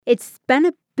It's been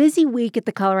a busy week at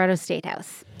the Colorado State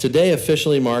House. Today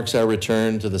officially marks our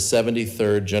return to the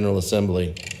 73rd General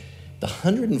Assembly, the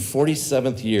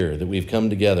 147th year that we've come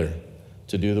together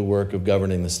to do the work of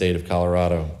governing the state of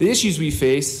Colorado. The issues we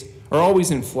face are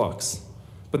always in flux,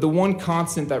 but the one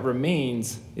constant that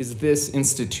remains is this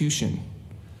institution.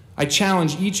 I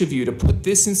challenge each of you to put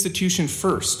this institution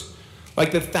first,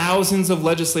 like the thousands of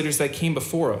legislators that came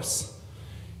before us.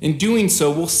 In doing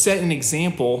so, we'll set an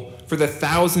example for the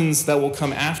thousands that will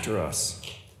come after us.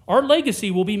 Our legacy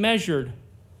will be measured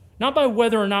not by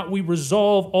whether or not we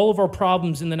resolve all of our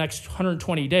problems in the next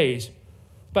 120 days,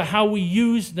 but how we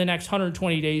use the next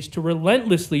 120 days to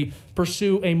relentlessly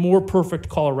pursue a more perfect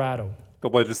Colorado. The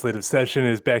legislative session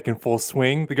is back in full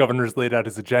swing. The governor's laid out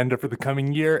his agenda for the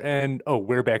coming year, and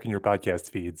we're back in your podcast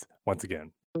feeds once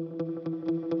again.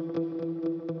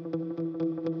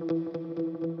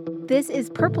 This is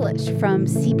Purplish from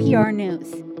CPR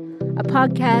News, a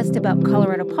podcast about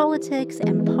Colorado politics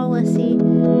and policy.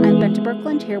 I'm Benta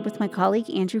Birkeland here with my colleague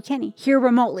Andrew Kenney, here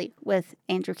remotely with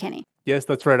Andrew Kenney. Yes,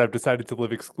 that's right. I've decided to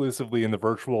live exclusively in the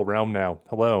virtual realm now.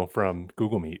 Hello from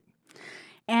Google Meet.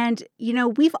 And,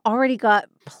 we've already got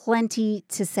plenty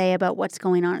to say about what's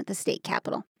going on at the state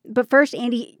capitol. But first,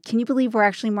 Andy, can you believe we're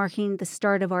actually marking the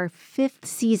start of our 5th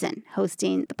season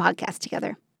hosting the podcast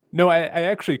together? No, I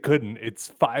actually couldn't. It's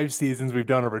 5 seasons we've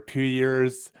done over 2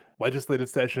 years, legislative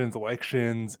sessions,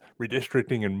 elections,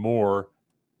 redistricting, and more.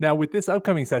 Now, with this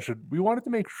upcoming session, we wanted to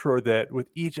make sure that with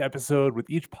each episode, with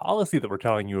each policy that we're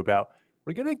telling you about,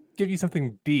 we're going to give you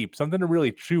something deep, something to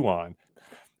really chew on.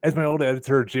 As my old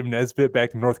editor, Jim Nesbitt,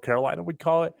 back in North Carolina would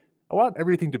call it, I want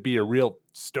everything to be a real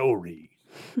story.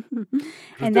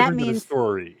 And that means a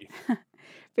story.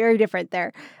 Very different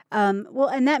there.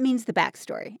 And that means the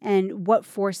backstory and what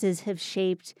forces have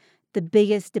shaped the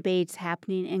biggest debates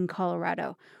happening in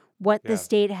Colorado, what the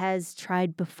state has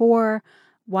tried before,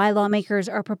 why lawmakers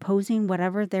are proposing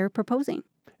whatever they're proposing.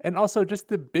 And also just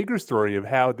the bigger story of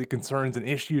how the concerns and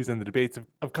issues and the debates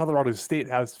of Colorado State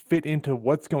House fit into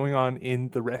what's going on in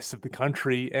the rest of the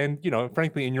country and,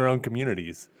 frankly, in your own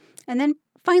communities. And then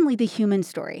finally, the human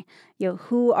story.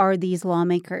 Who are these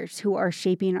lawmakers who are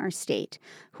shaping our state?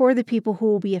 Who are the people who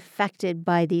will be affected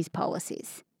by these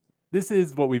policies? This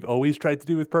is what we've always tried to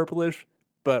do with Purplish,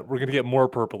 but we're going to get more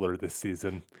purpler this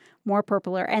season. More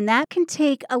purpler, and that can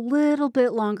take a little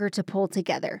bit longer to pull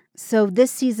together. So this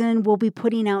season, we'll be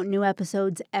putting out new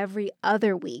episodes every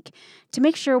other week to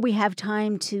make sure we have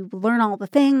time to learn all the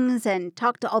things and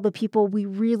talk to all the people we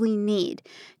really need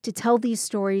to tell these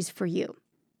stories for you.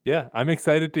 Yeah, I'm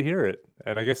excited to hear it,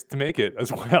 and I guess to make it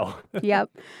as well.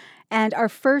 Yep. And our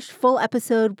first full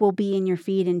episode will be in your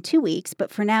feed in 2 weeks. But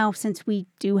for now, since we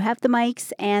do have the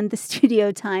mics and the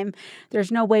studio time, there's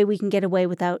no way we can get away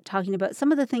without talking about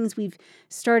some of the things we've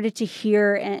started to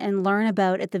hear and learn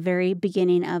about at the very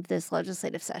beginning of this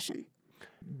legislative session.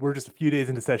 We're just a few days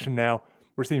into session now.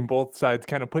 We're seeing both sides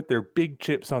kind of put their big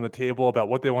chips on the table about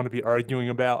what they want to be arguing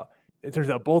about. It turns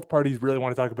out both parties really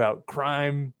want to talk about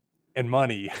crime and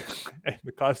money and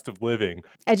the cost of living.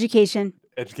 Education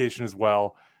as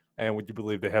well. And would you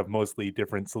believe they have mostly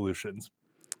different solutions?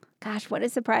 Gosh, what a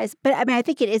surprise. But I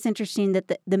think it is interesting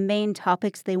that the main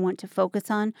topics they want to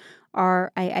focus on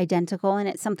are identical. And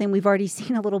it's something we've already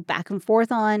seen a little back and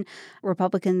forth on.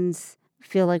 Republicans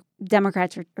feel like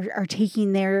Democrats are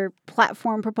taking their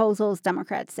platform proposals.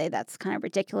 Democrats say that's kind of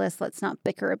ridiculous. Let's not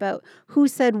bicker about who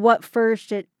said what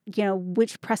first at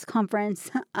which press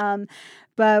conference.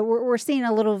 But we're seeing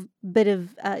a little bit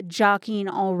of jockeying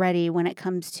already when it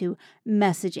comes to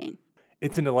messaging.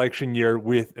 It's an election year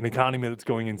with an economy that's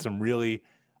going in some really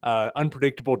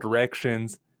unpredictable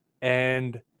directions.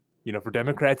 And, for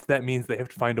Democrats, that means they have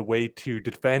to find a way to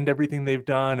defend everything they've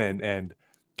done and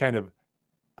kind of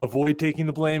avoid taking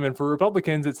the blame. And for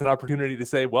Republicans, it's an opportunity to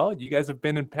say, well, you guys have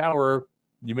been in power.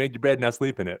 You made your bed, now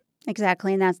sleep in it.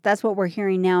 Exactly. And that's what we're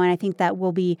hearing now. And I think that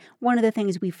will be one of the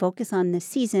things we focus on this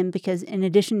season, because in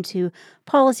addition to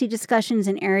policy discussions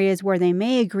in areas where they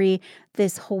may agree,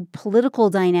 this whole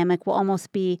political dynamic will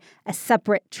almost be a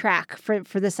separate track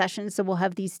for the session. So we'll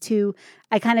have these two,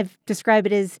 I kind of describe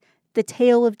it as the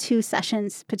tale of two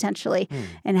sessions potentially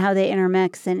and how they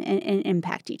intermix and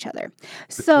impact each other.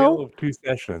 The tale of two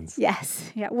sessions.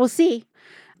 Yes. Yeah, we'll see.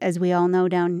 As we all know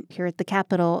down here at the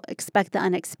Capitol, expect the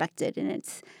unexpected. And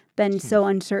it's been so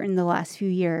uncertain the last few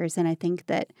years. And I think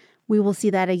that we will see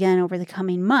that again over the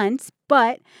coming months.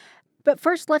 But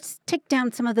first, let's tick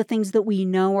down some of the things that we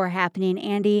know are happening.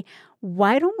 Andy,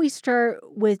 why don't we start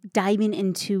with diving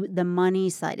into the money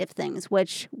side of things,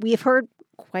 which we've heard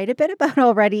quite a bit about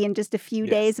already in just a few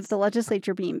days of the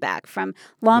legislature being back, from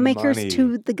lawmakers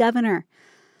to the governor.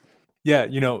 Yeah,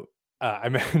 I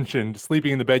mentioned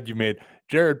sleeping in the bed you made.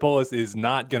 Jared Polis is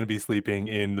not going to be sleeping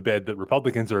in the bed that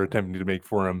Republicans are attempting to make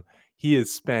for him. He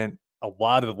has spent a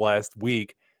lot of the last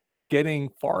week getting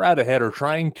far out ahead, or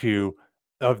trying to,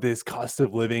 of this cost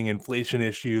of living inflation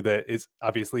issue that is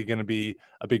obviously going to be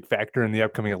a big factor in the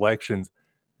upcoming elections.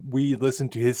 We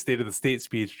listened to his State of the State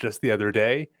speech just the other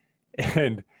day,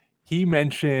 and he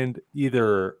mentioned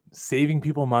either saving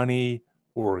people money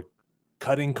or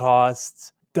cutting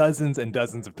costs dozens and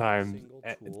dozens of times.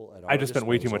 I just spent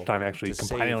way too much time actually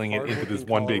compiling it into this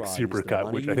one big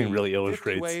supercut, which I think really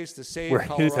illustrates where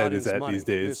his head is at these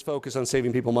days. This focus on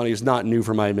saving people money is not new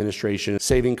for my administration.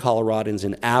 Saving Coloradans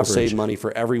in average save money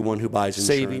for everyone who buys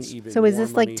insurance. So is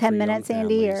this like 10 minutes,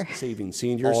 Andy? Or saving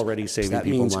seniors, already saving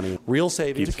people money. Real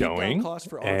savings. Keeps going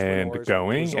and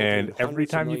going, and every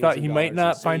time you thought he might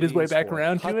not find his way back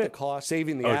around to it,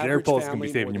 Jared Polis is going to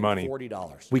be saving you money.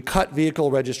 We cut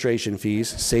vehicle registration fees,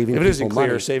 saving people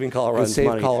money.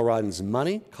 Saving Coloradans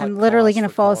money. I'm literally going to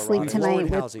fall asleep tonight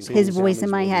with his voice in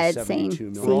my head saying,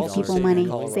 save people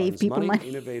money, save people money.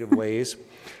 Innovative ways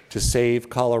to save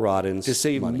Coloradans, to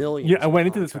save millions. Yeah, I went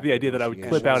into this with the idea that I would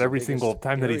clip out every single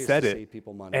time that he said it,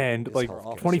 and like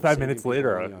 25 minutes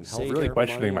later, I'm really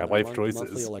questioning my life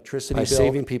choices. By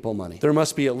saving people money. There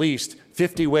must be at least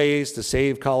 50 ways to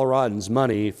save Coloradans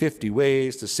money, 50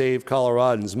 ways to save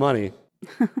Coloradans money.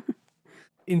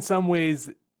 In some ways,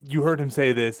 you heard him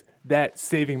say this, that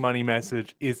saving money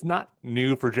message is not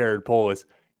new for Jared Polis.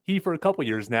 He, for a couple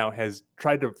years now, has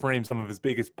tried to frame some of his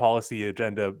biggest policy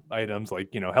agenda items, like,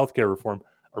 healthcare reform,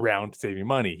 around saving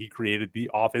money. He created the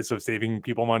Office of Saving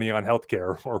People Money on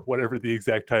Healthcare, or whatever the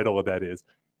exact title of that is.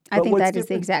 I think that is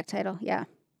the exact title, yeah.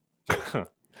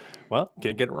 Well,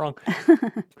 can't get it wrong.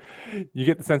 You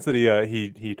get the sense that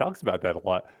he talks about that a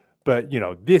lot. But,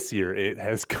 this year it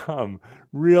has come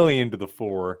really into the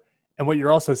fore. And what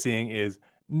you're also seeing is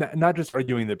not just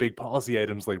arguing that big policy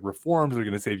items like reforms are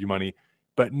going to save you money,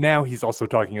 but now he's also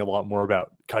talking a lot more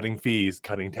about cutting fees,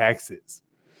 cutting taxes.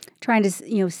 Trying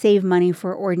to, save money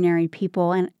for ordinary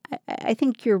people. And I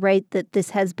think you're right that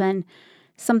this has been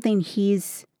something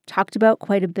he's talked about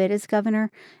quite a bit as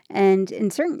governor. And in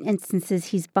certain instances,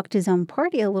 he's bucked his own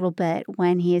party a little bit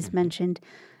when he has mentioned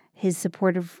his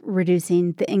support of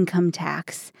reducing the income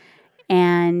tax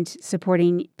and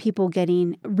supporting people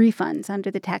getting refunds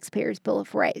under the Taxpayers' Bill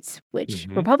of Rights, which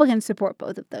Republicans support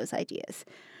both of those ideas.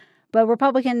 But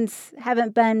Republicans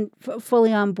haven't been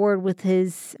fully on board with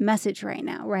his message right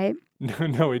now, right?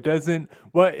 No, it doesn't.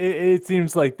 Well, it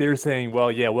seems like they're saying, well,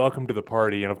 yeah, welcome to the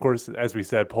party. And of course, as we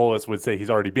said, Polis would say he's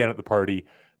already been at the party.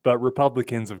 But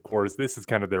Republicans, of course, this is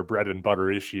kind of their bread and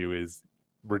butter issue, is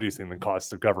reducing the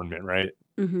cost of government, right?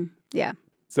 Mm-hmm. Yeah.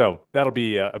 So that'll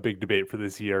be a big debate for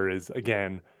this year, is,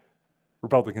 again,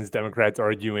 Republicans, Democrats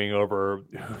arguing over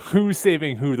who's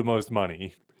saving who the most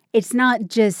money. It's not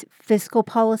just fiscal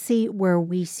policy where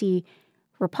we see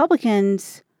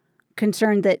Republicans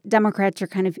concerned that Democrats are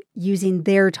kind of using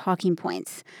their talking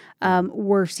points.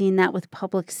 We're seeing that with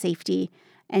public safety.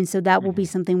 And so that will be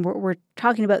something we're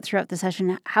talking about throughout the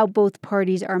session, how both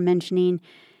parties are mentioning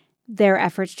their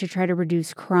efforts to try to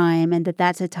reduce crime, and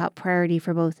that's a top priority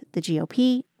for both the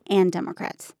GOP and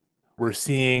Democrats. We're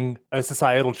seeing a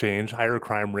societal change, higher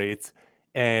crime rates,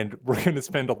 and we're going to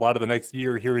spend a lot of the next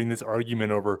year hearing this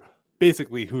argument over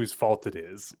basically whose fault it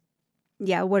is.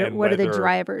 Yeah, what are the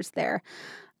drivers there?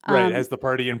 Right, has the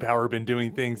party in power been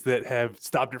doing things that have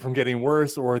stopped it from getting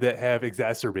worse or that have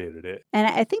exacerbated it? And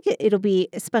I think it'll be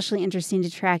especially interesting to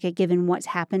track it given what's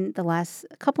happened the last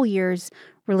couple years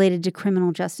related to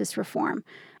criminal justice reform.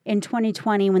 In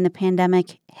 2020, when the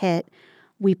pandemic hit,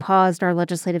 we paused our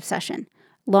legislative session.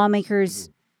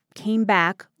 Lawmakers came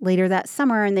back later that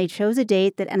summer, and they chose a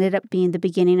date that ended up being the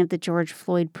beginning of the George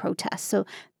Floyd protests. So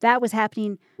that was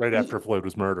happening right after Floyd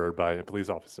was murdered by a police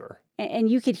officer.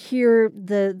 And you could hear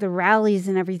the rallies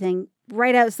and everything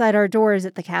right outside our doors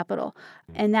at the Capitol.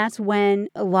 And that's when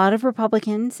a lot of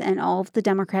Republicans and all of the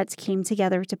Democrats came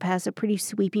together to pass a pretty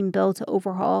sweeping bill to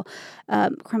overhaul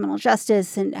criminal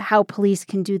justice and how police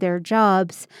can do their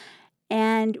jobs.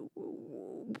 And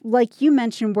like you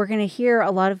mentioned, we're going to hear a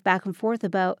lot of back and forth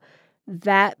about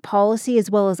that policy as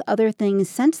well as other things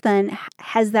since then.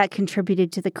 Has that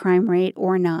contributed to the crime rate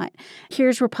or not?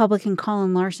 Here's Republican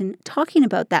Colin Larson talking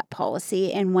about that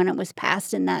policy and when it was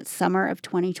passed in that summer of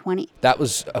 2020. That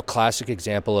was a classic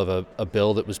example of a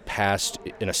bill that was passed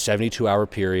in a 72-hour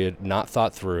period, not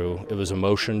thought through. It was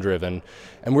emotion-driven,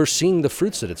 and we're seeing the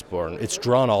fruits that it's borne. It's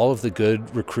drawn all of the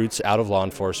good recruits out of law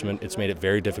enforcement. It's made it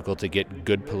very difficult to get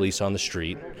good police on the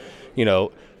street.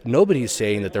 Nobody's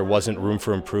saying that there wasn't room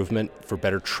for improvement for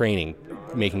better training,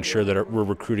 making sure that we're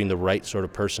recruiting the right sort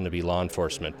of person to be law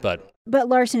enforcement. But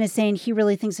Larson is saying he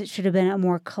really thinks it should have been a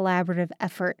more collaborative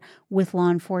effort with law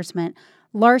enforcement.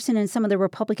 Larson and some of the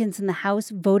Republicans in the House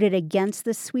voted against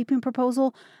this sweeping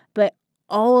proposal, but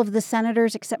all of the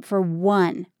senators except for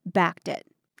one backed it.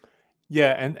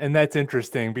 Yeah, and that's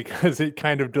interesting because it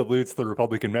kind of dilutes the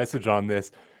Republican message on this.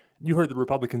 You heard the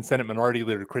Republican Senate Minority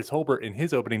Leader Chris Holbert in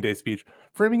his opening day speech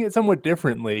framing it somewhat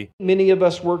differently. Many of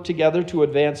us work together to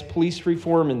advance police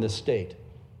reform in this state.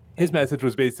 His message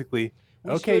was basically,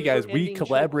 okay, guys, we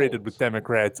collaborated with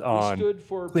Democrats on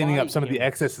cleaning up some of the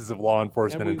excesses of law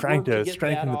enforcement and trying to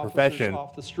strengthen the profession.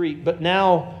 Off the street. But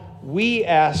now we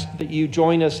ask that you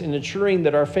join us in ensuring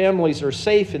that our families are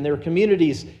safe in their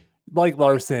communities. Like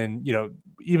Larson,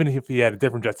 even if he had a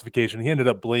different justification, he ended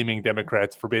up blaming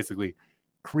Democrats for basically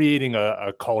creating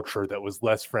a culture that was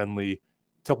less friendly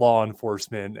to law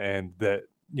enforcement, and that,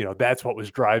 that's what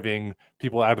was driving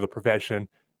people out of the profession.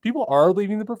 People are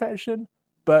leaving the profession,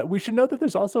 but we should note that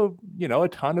there's also, a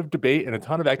ton of debate and a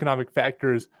ton of economic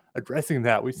factors addressing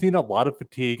that. We've seen a lot of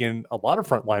fatigue in a lot of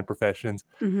frontline professions,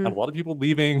 and a lot of people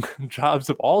leaving jobs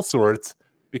of all sorts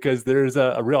because there's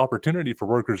a real opportunity for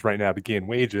workers right now to gain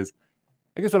wages.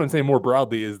 I guess what I'm saying more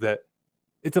broadly is that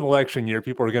it's an election year.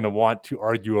 People are going to want to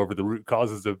argue over the root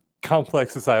causes of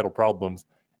complex societal problems.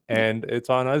 And it's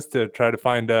on us to try to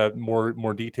find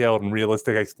more detailed and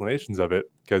realistic explanations of it,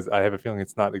 because I have a feeling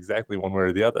it's not exactly one way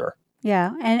or the other.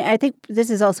 Yeah, and I think this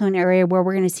is also an area where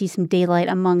we're going to see some daylight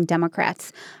among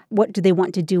Democrats. What do they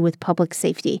want to do with public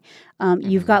safety?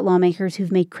 You've got lawmakers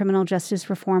who've made criminal justice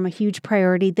reform a huge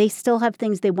priority. They still have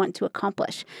things they want to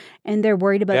accomplish, and they're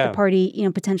worried about the party,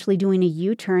 potentially doing a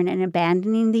U-turn and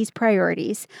abandoning these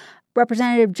priorities.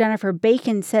 Representative Jennifer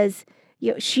Bacon says,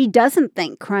 she doesn't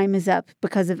think crime is up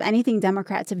because of anything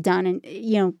Democrats have done, and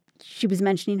she was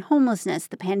mentioning homelessness,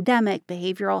 the pandemic,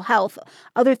 behavioral health,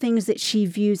 other things that she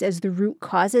views as the root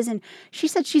causes. And she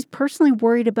said she's personally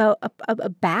worried about a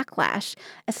backlash,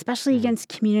 especially against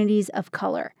communities of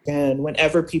color. And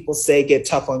whenever people say get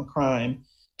tough on crime,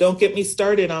 don't get me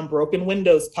started on broken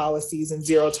windows policies and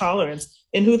zero tolerance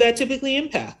and who that typically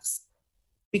impacts.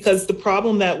 Because the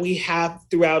problem that we have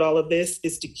throughout all of this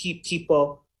is to keep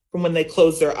people from, when they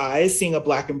close their eyes, seeing a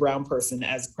Black and brown person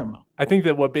as a criminal. I think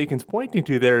that what Bacon's pointing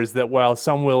to there is that while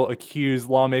some will accuse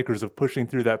lawmakers of pushing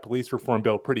through that police reform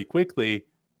bill pretty quickly,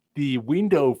 the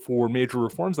window for major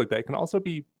reforms like that can also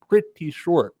be pretty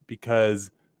short, because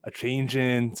a change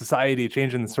in society, a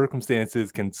change in the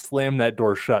circumstances can slam that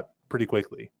door shut pretty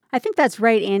quickly. I think that's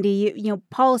right, Andy.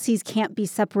 Policies can't be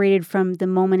separated from the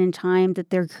moment in time that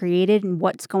they're created and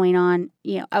what's going on,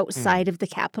 outside of the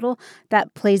Capitol.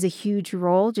 That plays a huge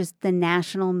role, just the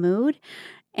national mood.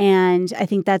 And I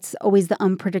think that's always the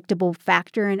unpredictable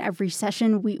factor in every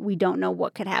session. We don't know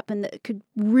what could happen that could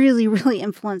really, really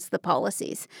influence the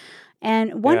policies.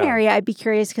 And one area I'd be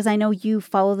curious, because I know you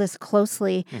follow this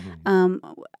closely,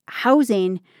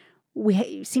 housing.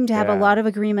 We seem to have a lot of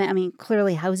agreement. I mean,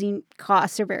 clearly housing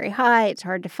costs are very high. It's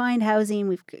hard to find housing.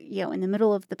 We've, in the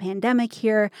middle of the pandemic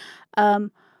here.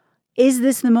 Is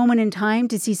this the moment in time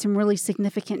to see some really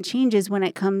significant changes when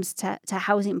it comes to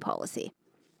housing policy?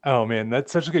 Oh, man,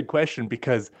 that's such a good question,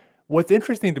 because what's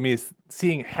interesting to me is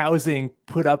seeing housing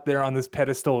put up there on this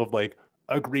pedestal of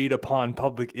agreed upon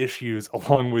public issues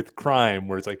along with crime,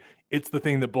 where it's the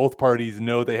thing that both parties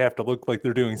know they have to look like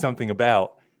they're doing something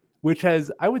about, which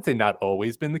has, I would say, not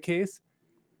always been the case.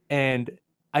 And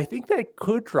I think that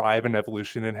could drive an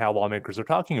evolution in how lawmakers are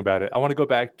talking about it. I want to go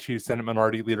back to Senate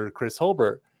Minority Leader Chris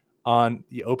Holbert. On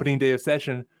the opening day of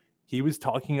session, he was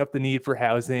talking up the need for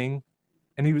housing,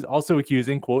 and he was also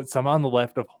accusing, quote, some on the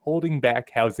left of holding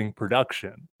back housing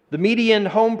production. The median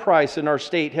home price in our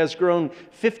state has grown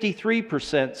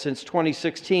 53% since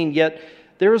 2016, yet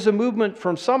there is a movement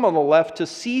from some on the left to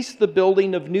cease the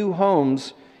building of new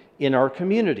homes in our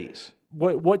communities.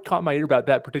 What caught my ear about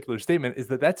that particular statement is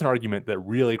that that's an argument that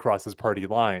really crosses party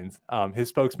lines. His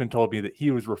spokesman told me that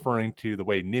he was referring to the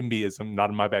way NIMBYism, not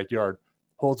in my backyard,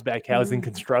 holds back housing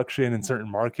construction in certain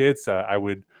markets.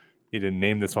 He didn't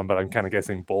name this one, but I'm kind of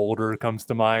guessing Boulder comes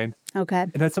to mind. Okay.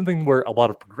 And that's something where a lot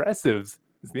of progressives,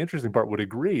 is the interesting part, would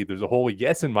agree. There's a whole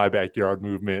yes in my backyard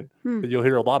movement that you'll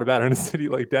hear a lot about in a city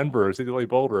like Denver, a city like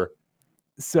Boulder.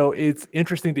 So it's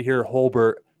interesting to hear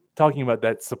Holbert talking about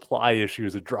that supply issue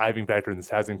as a driving factor in this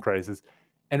housing crisis.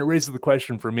 And it raises the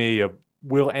question for me of,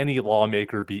 will any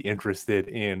lawmaker be interested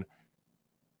in,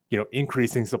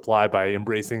 increasing supply by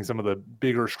embracing some of the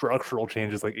bigger structural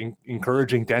changes, like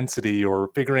encouraging density or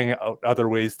figuring out other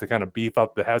ways to kind of beef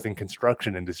up the housing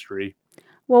construction industry?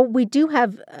 Well, we do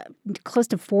have close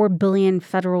to $4 billion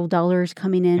federal dollars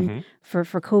coming in for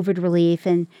COVID relief,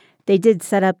 and they did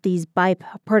set up these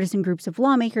bipartisan groups of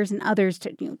lawmakers and others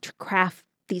to craft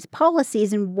these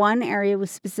policies. And one area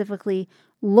was specifically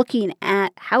looking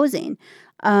at housing.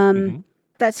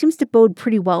 That seems to bode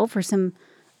pretty well for some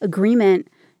agreement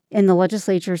in the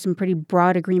legislature, some pretty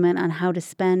broad agreement on how to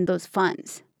spend those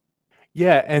funds.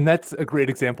 Yeah, and that's a great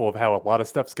example of how a lot of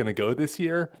stuff's going to go this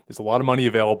year. There's a lot of money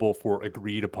available for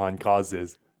agreed upon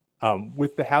causes.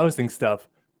 With the housing stuff,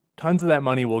 tons of that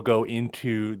money will go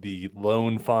into the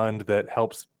loan fund that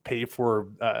helps pay for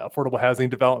affordable housing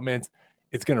developments.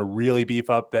 It's going to really beef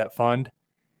up that fund.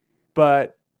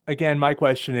 But again, my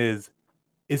question is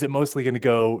it mostly going to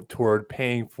go toward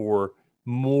paying for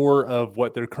more of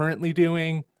what they're currently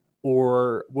doing?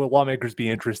 Or will lawmakers be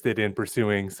interested in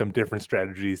pursuing some different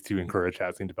strategies to encourage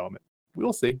housing development?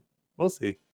 We'll see. We'll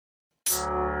see.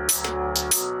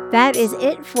 That is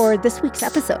it for this week's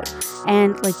episode.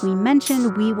 And like we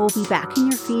mentioned, we will be back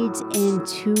in your feeds in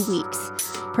 2 weeks.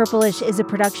 Purplish is a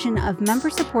production of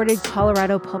member-supported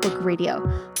Colorado Public Radio.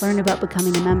 Learn about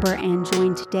becoming a member and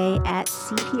join today at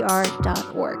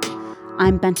cpr.org.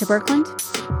 I'm Bente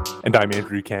Birkeland. And I'm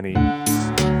Andrew Kenney.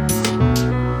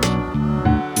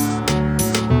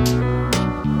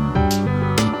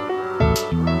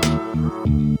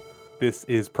 This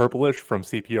is Purplish from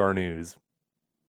CPR News.